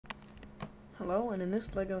Hello, and in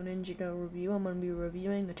this LEGO Ninjago review, I'm going to be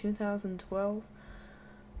reviewing the 2012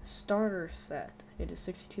 starter set. It is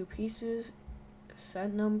 62 pieces,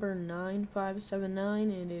 set number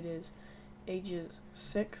 9579, and it is ages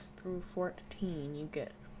 6 through 14. You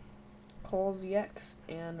get Cole ZX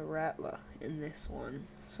and Rattler in this one.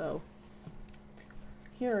 So,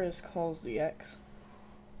 here is Cole ZX.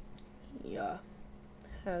 He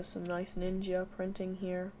has some nice ninja printing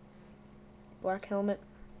here. Black helmet,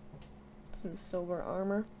 some silver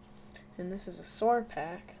armor, and this is a sword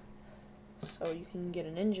pack, so you can get a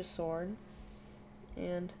ninja sword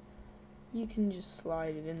and you can just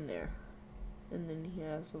slide it in there, and then he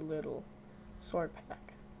has a little sword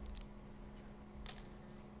pack,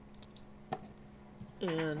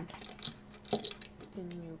 and then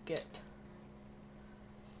you get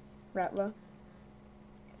Rattler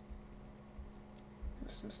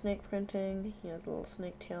with some snake printing. He has a little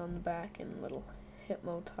snake tail in the back and little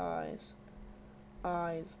hypnotize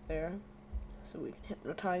eyes there, so we can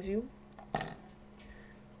hypnotize you.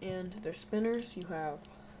 And their spinners, you have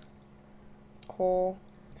Cole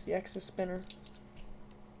ZX's spinner,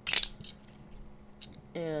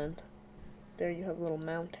 and there you have little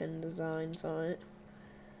mountain designs on it,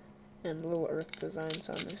 and little earth designs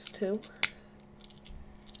on this too.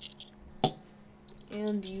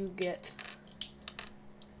 And you get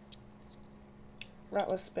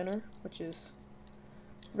Rattler spinner, which is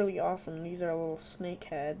really awesome. These are little snake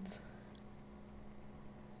heads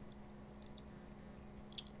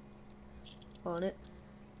on it.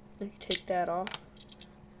 If you take that off,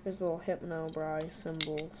 there's little hypnobri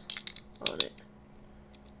symbols on it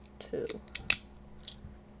too.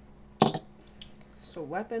 So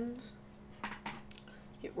weapons, you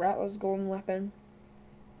get Rattler's golden weapon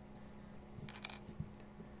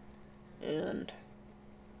and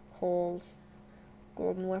Cole's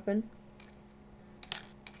golden weapon.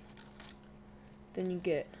 Then you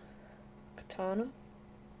get katana,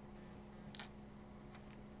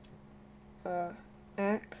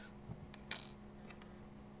 axe,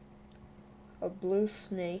 a blue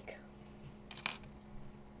snake,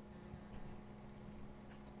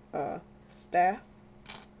 staff,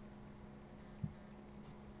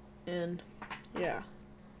 and yeah.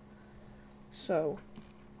 So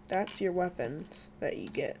that's your weapons that you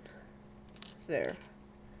get there.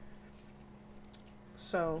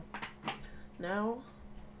 So now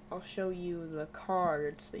I'll show you the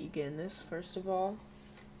cards that you get in this. First of all,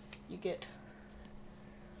 you get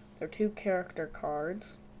their 2 character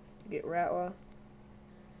cards. You get Rattler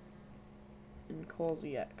and Cole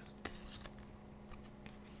ZX.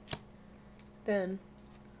 Then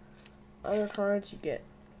other cards, you get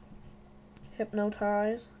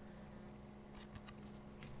Hypnotize,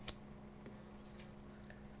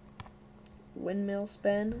 Windmill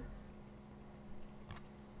Spin,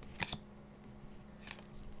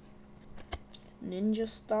 Ninja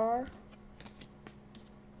Star,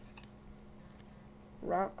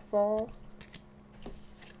 Rockfall,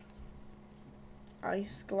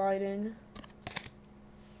 Ice Gliding,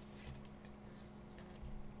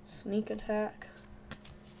 Sneak Attack,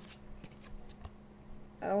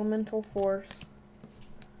 Elemental Force,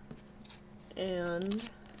 and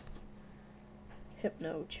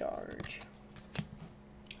Hypno Charge.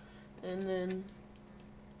 And then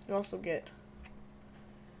you also get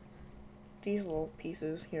these little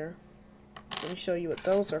pieces here. Let me show you what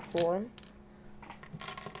those are for.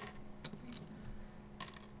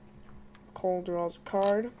 Cole draws a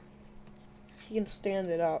card. He can stand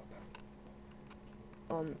it up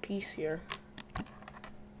on the piece here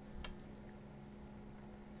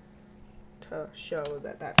to show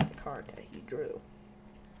that that's the card that he drew.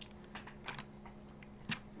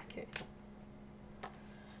 Okay.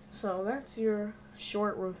 So that's your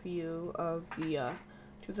short review of the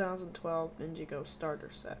 2012 Ninjago starter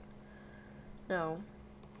set. Now,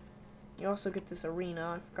 you also get this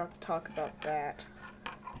arena. I forgot to talk about that.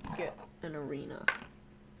 You get an arena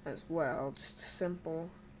as well, just a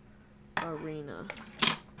simple arena.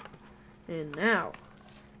 And now,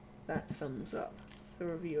 that sums up the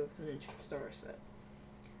review of the Ninjago starter set.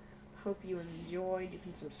 Hope you enjoyed. You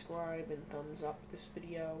can subscribe and thumbs up this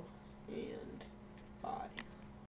video, and bye.